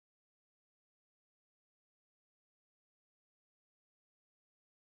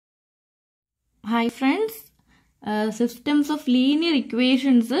Hi friends, systems of linear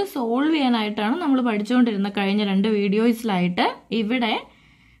equations solve ചെയ്യാനായിട്ടാണ് നമ്മൾ പഠിച്ചുകൊണ്ടിരുന്ന കഴിഞ്ഞ രണ്ട് വീഡിയോസിലായിട്ട് ഇവിടെ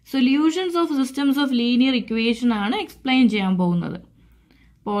solutions of systems of linear equation ആണ് എക്സ്പ്ലെയിൻ ചെയ്യാൻ പോകുന്നത്.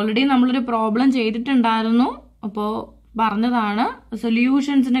 അപ്പോൾ ഓൾറെഡി നമ്മളൊരു പ്രോബ്ലം ചെയ്തിട്ടുണ്ടായിരുന്നു. അപ്പോൾ പറഞ്ഞതാണ്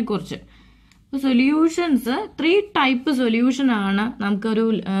സൊല്യൂഷൻസിനെ കുറിച്ച്. സൊല്യൂഷൻസ് 3 ടൈപ്പ് സൊല്യൂഷൻ ആണ് നമുക്കൊരു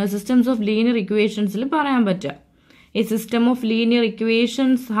systems of linear equationsൽ പറയാൻ പറ്റുക. A system of linear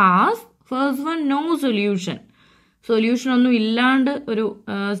equations has first one no solution. Solution ഒന്നും ഇല്ലാണ്ട് ഒരു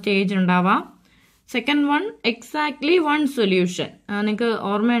സ്റ്റേജ് ഉണ്ടാവാം. Second one exactly one solution. നിങ്ങൾക്ക്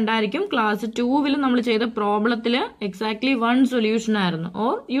ഓർമ്മയുണ്ടായിരിക്കും ക്ലാസ് 2 നമ്മൾ ചെയ്ത പ്രോബ്ലത്തിൽ എക്സാക്ട്ലി വൺ സൊല്യൂഷൻ ആയിരുന്നു,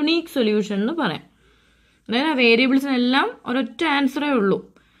 ഓർ യുണീക്ക് സൊല്യൂഷൻ എന്ന് പറയാം. അതായത് വേരിയബിൾസിനെല്ലാം ഒരൊറ്റ ആൻസറേ ഉള്ളൂ.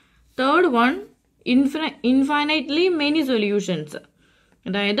 Third one infinitely many solutions.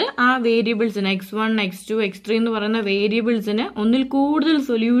 അതായത് ആ വേരിയബിൾസിന് x1, x2, x3 എന്ന് പറയുന്ന വേരിയബിൾസിന് ഒന്നിൽ കൂടുതൽ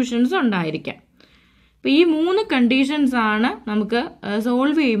സൊല്യൂഷൻസ് ഉണ്ടായിരിക്കാം. അപ്പൊ ഈ 3 കണ്ടീഷൻസ് ആണ് നമുക്ക്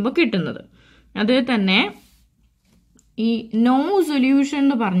സോൾവ് ചെയ്യുമ്പോൾ കിട്ടുന്നത്. അതിൽ തന്നെ ഈ നോ സൊല്യൂഷൻ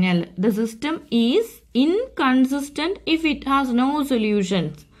എന്ന് പറഞ്ഞാൽ the system is inconsistent if it has no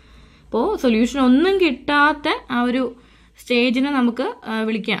solutions. അപ്പോൾ സൊല്യൂഷൻ ഒന്നും കിട്ടാത്ത ആ ഒരു സ്റ്റേജിനെ നമുക്ക്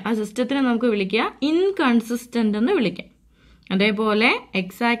വിളിക്കാം, ആ സിസ്റ്റത്തിനെ നമുക്ക് വിളിക്കാം ഇൻകൺസിസ്റ്റന്റ് എന്ന് വിളിക്കാം. അതേപോലെ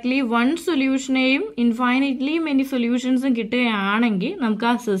എക്സാക്ട്ലി വൺ സൊല്യൂഷനെയും ഇൻഫൈനൈറ്റ്ലി മെനി സൊല്യൂഷൻസും കിട്ടുകയാണെങ്കിൽ നമുക്ക്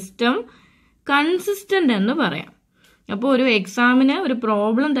ആ സിസ്റ്റം കൺസിസ്റ്റന്റ് എന്ന് പറയാം. അപ്പോൾ ഒരു എക്സാമിന് ഒരു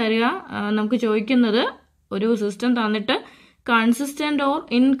പ്രോബ്ലം തരിക, നമുക്ക് ചോദിക്കുന്നത് ഒരു സിസ്റ്റം തന്നിട്ട് കൺസിസ്റ്റന്റ് ഓർ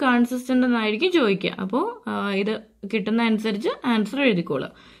ഇൻകൺസിസ്റ്റന്റ് എന്നായിരിക്കും ചോദിക്കുക. അപ്പോൾ ഇത് കിട്ടുന്ന അനുസരിച്ച് ആൻസർ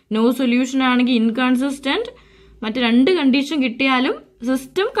എഴുതിക്കോളുക. നോ സൊല്യൂഷൻ ആണെങ്കിൽ ഇൻകൺസിസ്റ്റന്റ്, മറ്റ് 2 കണ്ടീഷൻ കിട്ടിയാലും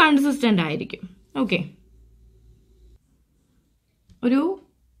സിസ്റ്റം കൺസിസ്റ്റന്റ് ആയിരിക്കും. ഓക്കെ, ഒരു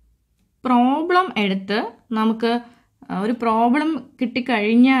പ്രോബ്ലം എടുത്ത് നമുക്ക് ഒരു പ്രോബ്ലം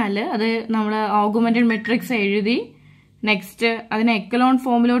കിട്ടിക്കഴിഞ്ഞാൽ അത് നമ്മൾ ഓഗ്മെന്റഡ് മെട്രിക്സ് എഴുതി നെക്സ്റ്റ് അതിനെ എക്കലോൺ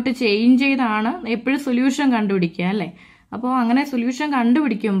ഫോമിലോട്ട് ചേഞ്ച് ചെയ്താണ് എപ്പോഴും സൊല്യൂഷൻ കണ്ടുപിടിക്കുക അല്ലേ. അപ്പോൾ അങ്ങനെ സൊല്യൂഷൻ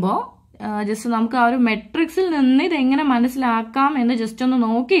കണ്ടുപിടിക്കുമ്പോൾ ജസ്റ്റ് നമുക്ക് ആ ഒരു മെട്രിക്സിൽ നിന്ന് ഇതെങ്ങനെ മനസ്സിലാക്കാം എന്ന് ജസ്റ്റ് ഒന്ന്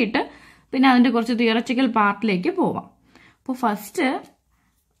നോക്കിയിട്ട് പിന്നെ അതിൻ്റെ കുറച്ച് തിയററ്റിക്കൽ പാർട്ടിലേക്ക് പോവാം. അപ്പോൾ ഫസ്റ്റ്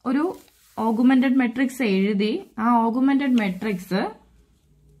ഒരു ഓഗ്മെന്റഡ് മെട്രിക്സ് എഴുതി ആ ഓഗ്മെന്റഡ് മെട്രിക്സ്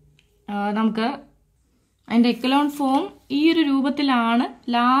നമുക്ക് അതിന്റെ എക്കലോൺ ഫോം ഈ ഒരു രൂപത്തിലാണ്.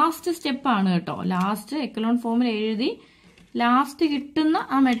 ലാസ്റ്റ് സ്റ്റെപ്പാണ് കേട്ടോ, ലാസ്റ്റ് എക്കലോൺ ഫോമിൽ എഴുതി ലാസ്റ്റ് കിട്ടുന്ന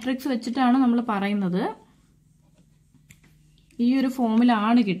ആ മെട്രിക്സ് വെച്ചിട്ടാണ് നമ്മൾ പറയുന്നത്. ഈ ഒരു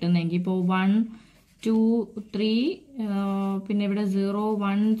ഫോമിലാണ് കിട്ടുന്നതെങ്കിൽ ഇപ്പോൾ 1, 2, 3 പിന്നെ ഇവിടെ 0,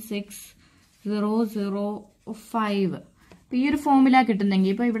 1, 6, 0, 0, 5 ഈ ഒരു ഫോമിലാണ്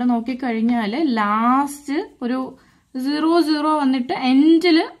കിട്ടുന്നെങ്കിൽ ഇപ്പൊ ഇവിടെ നോക്കിക്കഴിഞ്ഞാൽ ലാസ്റ്റ് ഒരു 0, 0 വന്നിട്ട്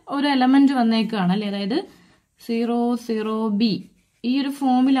എൻഡിൽ ഒരു എലമെന്റ് വന്നേക്കാണ് അല്ലേ. അതായത് 0, 0, B ഈ ഒരു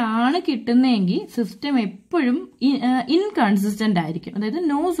ഫോമിലാണ് കിട്ടുന്നതെങ്കിൽ സിസ്റ്റം എപ്പോഴും ഇൻകൺസിസ്റ്റന്റ് ആയിരിക്കും, അതായത്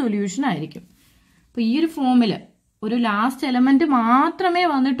നോ സൊല്യൂഷൻ ആയിരിക്കും. അപ്പൊ ഈ ഒരു ഫോമിൽ ഒരു ലാസ്റ്റ് എലമെന്റ് മാത്രമേ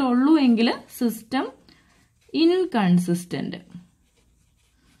വന്നിട്ടുള്ളൂ എങ്കിൽ സിസ്റ്റം ഇൻകൺസിസ്റ്റന്റ്.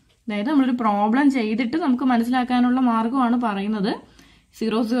 അതായത് നമ്മളൊരു പ്രോബ്ലം ചെയ്തിട്ട് നമുക്ക് മനസ്സിലാക്കാനുള്ള മാർഗമാണ് പറയുന്നത്.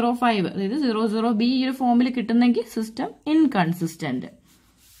 0, 0, 5 അതായത് 0, 0, B ഈ ഒരു ഫോമിൽ കിട്ടുന്നെങ്കിൽ സിസ്റ്റം ഇൻകൺസിസ്റ്റന്റ്.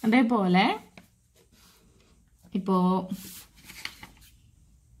 അതേപോലെ ഇപ്പോ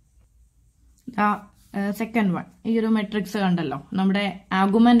സെക്കൻഡ് വൺ ഈ ഒരു മെട്രിക്സ് കണ്ടല്ലോ, നമ്മുടെ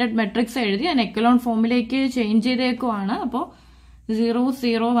ആർഗുമെന്റഡ് മെട്രിക്സ് എഴുതി ആ എക്കലോൺ ഫോമിലേക്ക് ചേഞ്ച് ചെയ്തേക്കുവാണ്. അപ്പോൾ 0,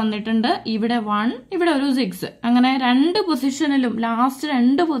 0 വന്നിട്ടുണ്ട്, ഇവിടെ 1, ഇവിടെ ഒരു 6, അങ്ങനെ 2 പൊസിഷനിലും ലാസ്റ്റ്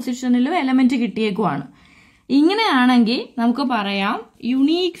 2 പൊസിഷനിലും എലമെന്റ് കിട്ടിയേക്കുവാണ്. ഇങ്ങനെയാണെങ്കിൽ നമുക്ക് പറയാം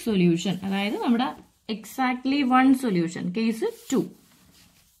യുണീക്ക് സൊല്യൂഷൻ, അതായത് നമ്മുടെ exactly one solution. Case 2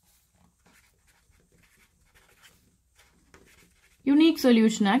 unique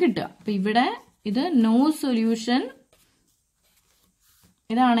സൊല്യൂഷനാ കിട്ടുക. അപ്പൊ ഇവിടെ ഇത് നോ സൊല്യൂഷൻ,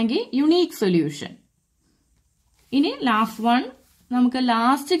 ഇതാണെങ്കിൽ യുണീക്ക് സൊല്യൂഷൻ. ഇനി ലാസ്റ്റ് വൺ നമുക്ക്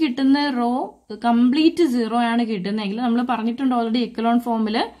ലാസ്റ്റ് കിട്ടുന്ന റോ കംപ്ലീറ്റ് 0 ആണ് കിട്ടുന്നതെങ്കിൽ നമ്മൾ പറഞ്ഞിട്ടുണ്ട് ഓൾറെഡി എക്കലോൺ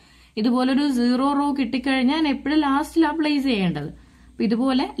ഫോമില് ഇതുപോലൊരു 0 റോ കിട്ടിക്കഴിഞ്ഞാൽ എപ്പോഴും ലാസ്റ്റിലാണ് പ്ലേസ് ചെയ്യേണ്ടത്. അപ്പൊ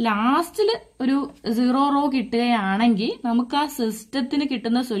ഇതുപോലെ ലാസ്റ്റിൽ ഒരു 0 റോ കിട്ടുകയാണെങ്കിൽ നമുക്ക് ആ സിസ്റ്റത്തിന്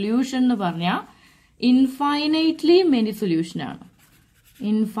കിട്ടുന്ന സൊല്യൂഷൻ എന്ന് പറഞ്ഞാൽ ഇൻഫൈനൈറ്റ്ലി മെനി സൊല്യൂഷൻ ആണ്.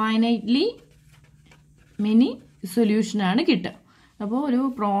 ഇൻഫൈനൈറ്റ്ലി മെനി സൊല്യൂഷൻ ആണ് കിട്ടുക. അപ്പോൾ ഒരു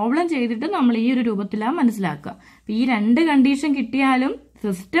പ്രോബ്ലം ചെയ്തിട്ട് നമ്മൾ ഈ ഒരു രൂപത്തിലാണ് മനസ്സിലാക്കുക. ഈ 2 കണ്ടീഷൻ കിട്ടിയാലും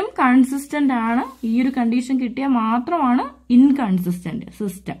സിസ്റ്റം കൺസിസ്റ്റന്റ് ആണ്, ഈ ഒരു കണ്ടീഷൻ കിട്ടിയാൽ മാത്രമാണ് ഇൻകൺസിസ്റ്റന്റ്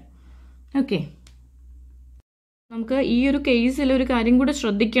സിസ്റ്റം. ഓക്കെ, നമുക്ക് ഈ ഒരു കേസിൽ ഒരു കാര്യം കൂടെ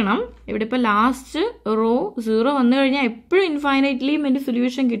ശ്രദ്ധിക്കണം. ഇവിടെ ഇപ്പൊ ലാസ്റ്റ് റോ 0 വന്നു കഴിഞ്ഞാൽ എപ്പോഴും ഇൻഫൈനൈറ്റ്ലി മെനി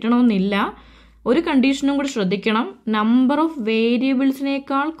സൊല്യൂഷൻ കിട്ടണമെന്നില്ല. ഒരു കണ്ടീഷനും കൂടി ശ്രദ്ധിക്കണം. നമ്പർ ഓഫ്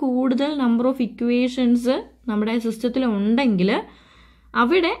വേരിയബിൾസിനേക്കാൾ കൂടുതൽ നമ്പർ ഓഫ് ഇക്വേഷൻസ് നമ്മുടെ സിസ്റ്റത്തിൽ ഉണ്ടെങ്കിൽ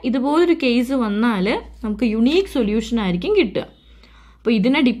അവിടെ ഇതുപോലൊരു കേസ് വന്നാൽ നമുക്ക് യുണീക്ക് സൊല്യൂഷൻ ആയിരിക്കും കിട്ടുക. അപ്പോൾ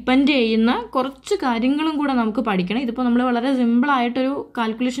ഇതിനെ ഡിപ്പെൻഡ് ചെയ്യുന്ന കുറച്ച് കാര്യങ്ങളും കൂടെ നമുക്ക് പഠിക്കണം. ഇതിപ്പോൾ നമ്മൾ വളരെ സിമ്പിളായിട്ടൊരു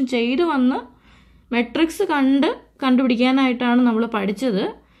കാൽക്കുലേഷൻ ചെയ്ത് വന്ന് മെട്രിക്സ് കണ്ടുപിടിക്കാനായിട്ടാണ് നമ്മൾ പഠിച്ചത്.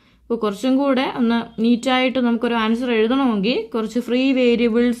 അപ്പോൾ കുറച്ചും കൂടെ ഒന്ന് നീറ്റായിട്ട് നമുക്കൊരു ആൻസർ എഴുതണമെങ്കിൽ കുറച്ച് ഫ്രീ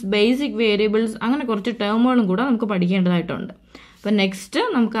വേരിയബിൾസ്, ബേസിക് വേരിയബിൾസ്, അങ്ങനെ കുറച്ച് ടേമുകളും കൂടെ നമുക്ക് പഠിക്കേണ്ടതായിട്ടുണ്ട്. അപ്പോൾ നെക്സ്റ്റ്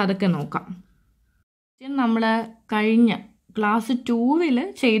നമുക്ക് അതൊക്കെ നോക്കാം. നമ്മൾ കഴിഞ്ഞ ക്ലാസ് 2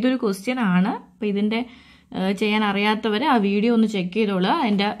 ചെയ്തൊരു ക്വസ്റ്റ്യൻ ആണ്. അപ്പോൾ ഇതിൻ്റെ ചെയ്യാൻ അറിയാത്തവർ ആ വീഡിയോ ഒന്ന് ചെക്ക് ചെയ്തോളുക.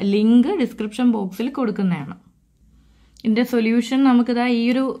 അതിൻ്റെ ലിങ്ക് ഡിസ്ക്രിപ്ഷൻ ബോക്സിൽ കൊടുക്കുന്നതാണ്. ഇതിൻ്റെ സൊല്യൂഷൻ നമുക്കിതാ ഈ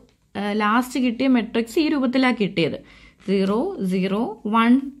ഒരു ലാസ്റ്റ് കിട്ടിയ മെട്രിക്സ് ഈ രൂപത്തിലാണ് കിട്ടിയത്. 0 0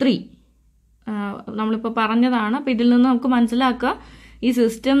 1 3 നമ്മളിപ്പോൾ പറഞ്ഞതാണ്. അപ്പോൾ ഇതിൽ നിന്ന് നമുക്ക് മനസ്സിലാക്കുക ഈ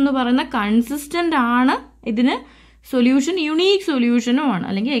സിസ്റ്റം എന്ന് പറയുന്ന കൺസിസ്റ്റന്റ് ആണ്. ഇതിന് സൊല്യൂഷൻ യുണീക്ക് സൊല്യൂഷനും ആണ്,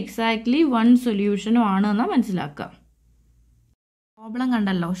 അല്ലെങ്കിൽ എക്സാക്ട്ലി വൺ സൊല്യൂഷനും ആണ് എന്ന് മനസ്സിലാക്കുക. പ്രോബ്ലം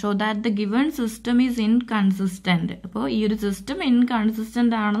കണ്ടല്ലോ. Show that the given system is inconsistent. അപ്പോൾ ഈ ഒരു സിസ്റ്റം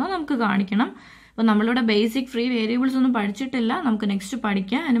ഇൻകൺസിസ്റ്റന്റ് ആണെന്ന് നമുക്ക് കാണിക്കണം. അപ്പോൾ നമ്മളിവിടെ ബേസിക് ഫ്രീ വേരിയബിൾസ് ഒന്നും പഠിച്ചിട്ടില്ല, നമുക്ക് നെക്സ്റ്റ്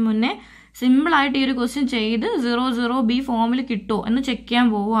പഠിക്കാം. അതിന് മുന്നേ സിമ്പിൾ ആയിട്ട് ഈ ഒരു ക്വസ്റ്റ്യൻ ചെയ്ത് 0 0 B ഫോമിൽ കിട്ടുമോ എന്ന് ചെക്ക് ചെയ്യാൻ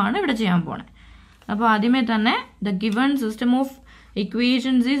പോവുകയാണ് ഇവിടെ ചെയ്യാൻ പോണേ. അപ്പോൾ ആദ്യമേ തന്നെ the given system of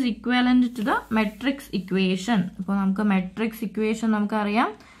equations is equivalent to the matrix equation. അപ്പോൾ നമുക്ക് മെട്രിക്സ് ഇക്വേഷൻ നമുക്കറിയാം.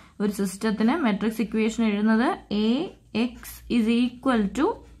 ഒരു സിസ്റ്റത്തിന് മെട്രിക്സ് ഇക്വേഷൻ എഴുതുന്നത് AX is equal to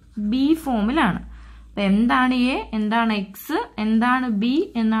B ഫോമിലാണ്. അപ്പം എന്താണ് A, എന്താണ് X, എന്താണ് B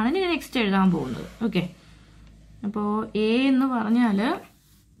എന്നാണ് ഇനി നെക്സ്റ്റ് എഴുതാൻ പോകുന്നത്. ഓക്കെ, അപ്പോൾ A എന്ന് പറഞ്ഞാൽ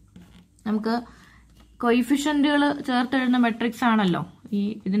നമുക്ക് കോയിഫിഷ്യൻറ്റുകൾ ചേർത്ത് എഴുതുന്ന മെട്രിക്സ് ആണല്ലോ.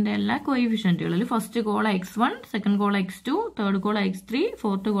 ഇതിൻ്റെ എല്ലാ കോയിഫിഷ്യൻറ്റുകളിൽ first column X1, second column X2, third column X3,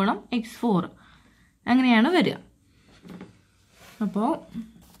 fourth column X4 അങ്ങനെയാണ് വരിക. അപ്പോൾ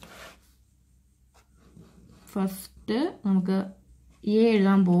ഫസ്റ്റ് നമുക്ക് A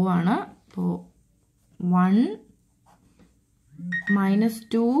എഴുതാൻ പോവാണ്. അപ്പോൾ 1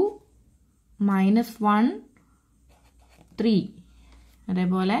 -2 -1 3,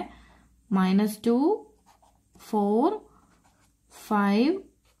 അതേപോലെ -2 4 5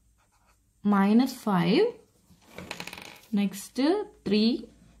 -5, നെക്സ്റ്റ് 3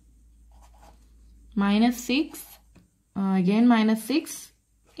 -6 again -6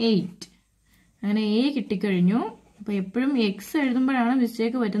 8. അങ്ങനെ A കിട്ടിക്കഴിഞ്ഞു. അപ്പോൾ എപ്പോഴും എക്സ് എഴുതുമ്പോഴാണ്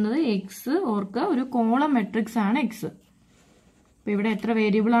മിസ്റ്റേക്ക് പറ്റുന്നത്. എക്സ് ഓർക്കുക, ഒരു കോളം മെട്രിക്സ് ആണ് എക്സ്. അപ്പോൾ ഇവിടെ എത്ര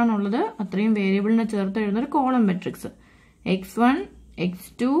വേരിയബിൾ ആണുള്ളത് അത്രയും വേരിയബിളിനെ ചേർത്ത് എഴുതുന്ന ഒരു column matrix. X1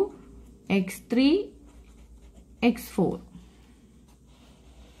 X2 X3 X4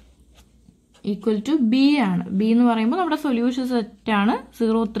 equal to B ആണ്. B എന്ന് പറയുമ്പോൾ നമ്മുടെ സൊല്യൂഷൻ സെറ്റ് ആണ്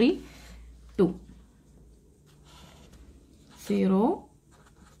 0 3 2 0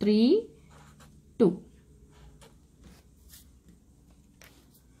 3 2.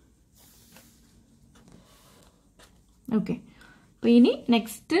 ഓക്കെ, അപ്പോൾ ഇനി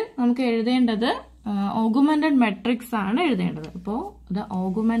നെക്സ്റ്റ് നമുക്ക് എഴുതേണ്ടത് ഓഗുമെന്റഡ് മെട്രിക്സ് ആണ് എഴുതേണ്ടത്. അപ്പോൾ the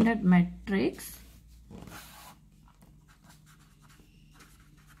ഓഗുമെന്റഡ് matrix,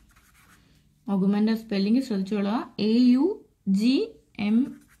 ഓഗുമെന്റഡ് spelling ശ്രദ്ധിച്ചോളുക,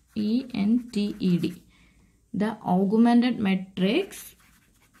 AUGMENTED. The ഓഗുമെന്റഡ് matrix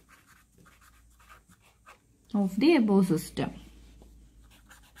of the above system.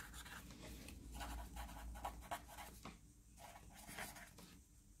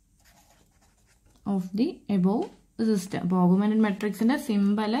 Of the above system. അപ്പോൾ ഓഗുമെന്റഡ് മെട്രിക്സിന്റെ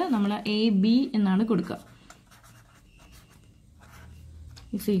സിമ്പൽ നമ്മൾ AB എന്നാണ് കൊടുക്കുക.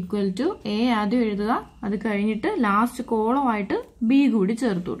 ഇസ് ഈക്വൽ ടു A ആദ്യം എഴുതുക, അത് കഴിഞ്ഞിട്ട് ലാസ്റ്റ് കോളമായിട്ട് B കൂടി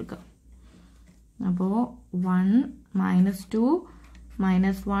ചേർത്ത് കൊടുക്കുക. അപ്പോൾ 1 -2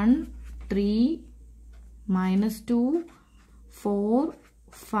 -1 3 -2 4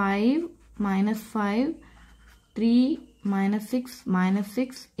 5 -5 3 -6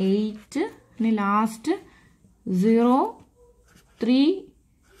 -6 8, ഇനി ലാസ്റ്റ് 0 3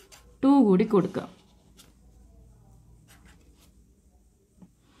 2 കൂടി കൊടുക്കുക.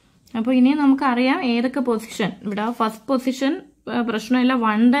 അപ്പോൾ ഇനി നമുക്കറിയാം ഏതൊക്കെ പൊസിഷൻ. ഇവിടെ ഫസ്റ്റ് പൊസിഷൻ പ്രശ്നമില്ല,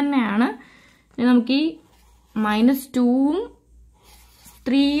 1 തന്നെയാണ്. ഇനി നമുക്ക് ഈ -2ഉം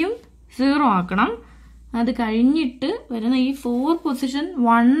 3യും 0 ആക്കണം. അത് കഴിഞ്ഞിട്ട് വരുന്ന ഈ 4 പൊസിഷൻ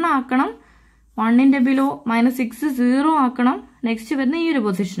 1 ആക്കണം. 1ന്റെ ബിലോ -6 0 ആക്കണം. നെക്സ്റ്റ് വരുന്ന ഈ ഒരു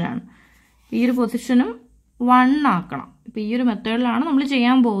പൊസിഷനാണ്. ഈ ഒരു പൊസിഷനും 1 ആക്കണം. ഇപ്പം ഈ ഒരു മെത്തേഡിലാണ് നമ്മൾ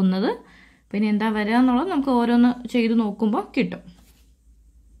ചെയ്യാൻ പോകുന്നത്. പിന്നെ എന്താ വരിക എന്നുള്ളത് നമുക്ക് ഓരോന്ന് ചെയ്ത് നോക്കുമ്പോൾ കിട്ടും.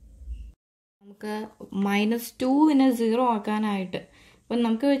 നമുക്ക് -2നെ 0 ആക്കാനായിട്ട് അപ്പം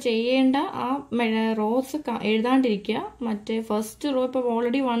നമുക്ക് ചെയ്യേണ്ട ആ റോസ് എഴുതാണ്ടിരിക്കുക. മറ്റേ ഫസ്റ്റ് റോ ഇപ്പോൾ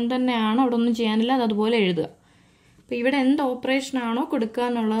ഓൾറെഡി 1 തന്നെയാണ്, അവിടെ ഒന്നും ചെയ്യാനില്ല, അത് അതുപോലെ എഴുതുക. അപ്പോൾ ഇവിടെ എന്ത് ഓപ്പറേഷൻ ആണോ കൊടുക്കുക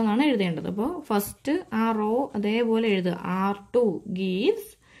എന്നുള്ളതാണ് എഴുതേണ്ടത്. അപ്പോൾ ഫസ്റ്റ് ആ റോ അതേപോലെ എഴുതുക, R2 gives.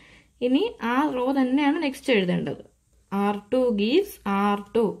 ഇനി ആ റോ തന്നെയാണ് നെക്സ്റ്റ് എഴുതേണ്ടത്. R2 gives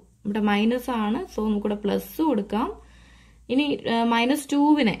R2. ഇവിടെ മൈനസ് ആണ്, സോ നമുക്കിവിടെ പ്ലസ് കൊടുക്കാം. ഇനി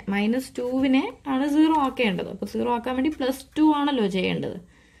 -2വിനെ ആണ് 0 ആക്കേണ്ടത്. അപ്പോൾ 0 ആക്കാൻ വേണ്ടി +2 ആണല്ലോ ചെയ്യേണ്ടത്.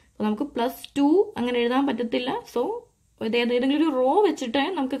 അപ്പോൾ നമുക്ക് +2 അങ്ങനെ എഴുതാൻ പറ്റത്തില്ല. സോ ഏതെങ്കിലും ഒരു റോ വെച്ചിട്ട്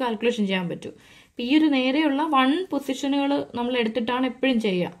നമുക്ക് കാൽക്കുലേഷൻ ചെയ്യാൻ പറ്റും. അപ്പോൾ ഈ ഒരു നേരെയുള്ള 1 പൊസിഷനുകൾ നമ്മൾ എടുത്തിട്ടാണ് എപ്പോഴും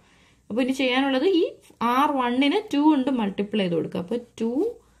ചെയ്യുക. അപ്പോൾ ഇനി ചെയ്യാനുള്ളത് ഈ R1നെ 2 കൊണ്ട് മൾട്ടിപ്ലൈ ചെയ്ത് കൊടുക്കുക. അപ്പോൾ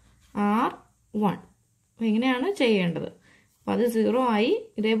 2R1. അപ്പോൾ ഇങ്ങനെയാണ് ചെയ്യേണ്ടത്. അപ്പോൾ അത് 0 ആയി.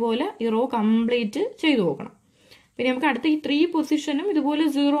 ഇതേപോലെ ഈ റോ കംപ്ലീറ്റ് ചെയ്തു നോക്കണം. പിന്നെ നമുക്ക് അടുത്ത ഈ 3 പൊസിഷനും ഇതുപോലെ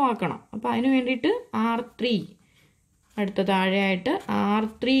 0 ആക്കണം. അപ്പോൾ അതിന് വേണ്ടിയിട്ട് R3 അടുത്ത താഴെയായിട്ട്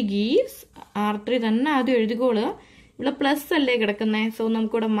R3 gives. R3 തന്നെ ആദ്യം എഴുതിക്കോളുക. ഇവിടെ പ്ലസ് അല്ലേ കിടക്കുന്നത്, സോ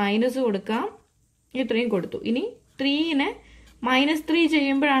നമുക്കിവിടെ മൈനസ് കൊടുക്കാം. ഇത്രയും കൊടുത്തു. ഇനി 3നെ -3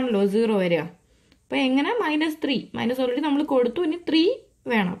 ചെയ്യുമ്പോഴാണല്ലോ 0 വരിക. അപ്പോൾ എങ്ങനെ -3 മൈനസ് ഓൾറെഡി നമ്മൾ കൊടുത്തു, ഇനി 3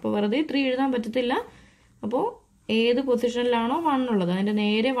 വേണം. അപ്പോൾ വെറുതെ 3 എഴുതാൻ പറ്റത്തില്ല. അപ്പോൾ ഏത് പൊസിഷനിലാണോ 1 ഉള്ളത് അതിൻ്റെ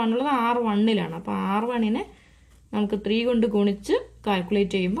നേരെ 1 ഉള്ളത് R1ലാണ്. അപ്പോൾ R1നെ നമുക്ക് 3 കൊണ്ട് ഗുണിച്ച്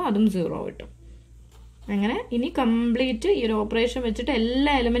കാൽക്കുലേറ്റ് ചെയ്യുമ്പോൾ അതും 0 കിട്ടും. അങ്ങനെ ഇനി കംപ്ലീറ്റ് ഈ ഒരു ഓപ്പറേഷൻ വെച്ചിട്ട്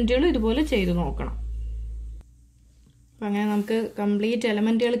എല്ലാ എലമെൻറ്റുകളും ഇതുപോലെ ചെയ്ത് നോക്കണം. അപ്പം അങ്ങനെ നമുക്ക് കംപ്ലീറ്റ്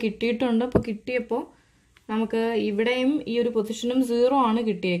എലമെൻറ്റുകൾ കിട്ടിയിട്ടുണ്ട്. അപ്പോൾ കിട്ടിയപ്പോൾ നമുക്ക് ഇവിടെയും ഈ ഒരു പൊസിഷനും 0 ആണ്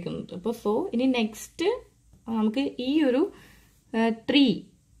കിട്ടിയേക്കുന്നത്. അപ്പോൾ സോ ഇനി നെക്സ്റ്റ് നമുക്ക് ഈ ഒരു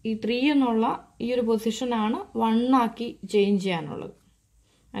 3 എന്നുള്ള ഈ ഒരു പൊസിഷനാണ് 1 ആക്കി ചേഞ്ച് ചെയ്യാനുള്ളത്.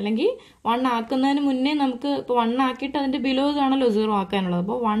 അല്ലെങ്കിൽ 1 ആക്കുന്നതിന് മുന്നേ നമുക്ക് ഇപ്പോൾ 1 ആക്കിയിട്ട് അതിൻ്റെ ബിലോസ് ആണല്ലോ 0 ആക്കാനുള്ളത്.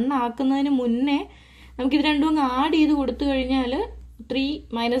 അപ്പോൾ 1 ആക്കുന്നതിന് മുന്നേ നമുക്ക് ഇത് രണ്ടും അങ്ങ് ആഡ് ചെയ്ത് കൊടുത്തു കഴിഞ്ഞാൽ 3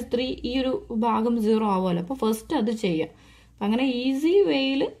 - 3 ഈ ഒരു ഭാഗം 0 ആവുമല്ലോ. അപ്പോൾ ഫസ്റ്റ് അത് ചെയ്യുക. അപ്പം അങ്ങനെ ഈസി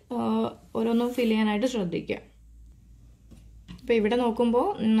വേയിൽ ഓരോന്നും ഫിൽ ചെയ്യാനായിട്ട് ശ്രദ്ധിക്കുക. ഇപ്പോൾ ഇവിടെ നോക്കുമ്പോൾ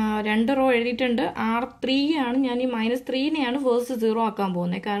 2 റോ എഴുതിയിട്ടുണ്ട്. R3 ആണ് ഞാൻ ഈ -3നെയാണ് ഫസ്റ്റ് 0 ആക്കാൻ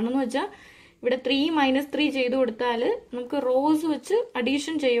പോകുന്നത്. കാരണം എന്ന് വെച്ചാൽ ഇവിടെ 3 - 3 ചെയ്ത് കൊടുത്താൽ നമുക്ക് റോസ് വെച്ച്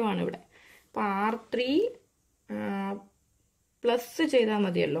അഡീഷൻ ചെയ്യുവാണ് ഇവിടെ. അപ്പോൾ R3 പ്ലസ് ചെയ്താൽ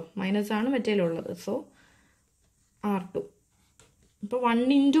മതിയല്ലോ, മൈനസ് ആണ് മറ്റേലുള്ളത്. So R2. ഇപ്പോൾ 1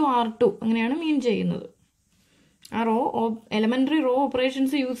 × R2 അങ്ങനെയാണ് മീൻ ചെയ്യുന്നത്. ആ raw elementary raw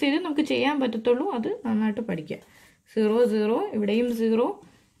operations use ചെയ്ത് നമുക്ക് ചെയ്യാൻ പറ്റത്തുള്ളൂ. അത് നന്നായിട്ട് പഠിക്കുക. 0 0 ഇവിടെയും 0.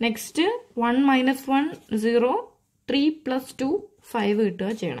 നെക്സ്റ്റ് 1 - 1 0. 3 + 2 5 കിട്ടുക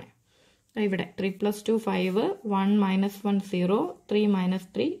ചെയ്യണേ. ഇവിടെ 3 + 2 5. 1 - 1 0. 3 -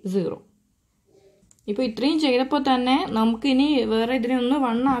 3 0. ഇപ്പോൾ ഇത്രയും ചെയ്തപ്പോൾ തന്നെ നമുക്കിനി വേറെ ഇതിനൊന്ന്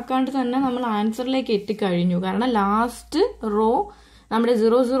 1 ആക്കാണ്ട് തന്നെ നമ്മൾ ആൻസറിലേക്ക് എത്തിക്കഴിഞ്ഞു. കാരണം ലാസ്റ്റ് റോ നമ്മുടെ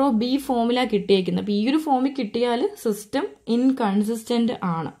 00B ഫോമിലാണ് കിട്ടിയേക്കുന്നത്. അപ്പോൾ ഈ ഒരു ഫോമിൽ കിട്ടിയാൽ സിസ്റ്റം ഇൻകൺസിസ്റ്റന്റ്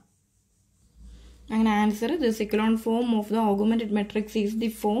ആണ്. അങ്ങനെ answer this echelon form of the augmented matrix is the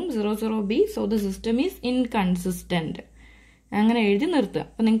form 00B, so the system is inconsistent. അങ്ങനെ എഴുതി നിർത്തുക.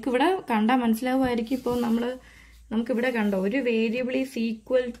 അപ്പോൾ നിങ്ങൾക്ക് ഇവിടെ കണ്ടാൽ മനസ്സിലാവുമായിരിക്കും. ഇപ്പോൾ നമുക്കിവിടെ കണ്ടോ ഒരു വേരിയബിൾ ഈസ്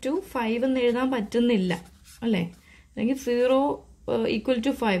ഈക്വൽ ടു 5 എന്ന് എഴുതാൻ പറ്റുന്നില്ല അല്ലേ, അല്ലെങ്കിൽ 0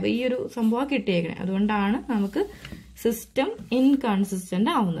 = 5 ഈ ഒരു സംഭവം കിട്ടിയേക്കണേ. അതുകൊണ്ടാണ് നമുക്ക് സിസ്റ്റം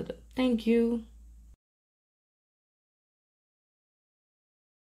ഇൻകൺസിസ്റ്റന്റ് ആവുന്നത്. Thank you.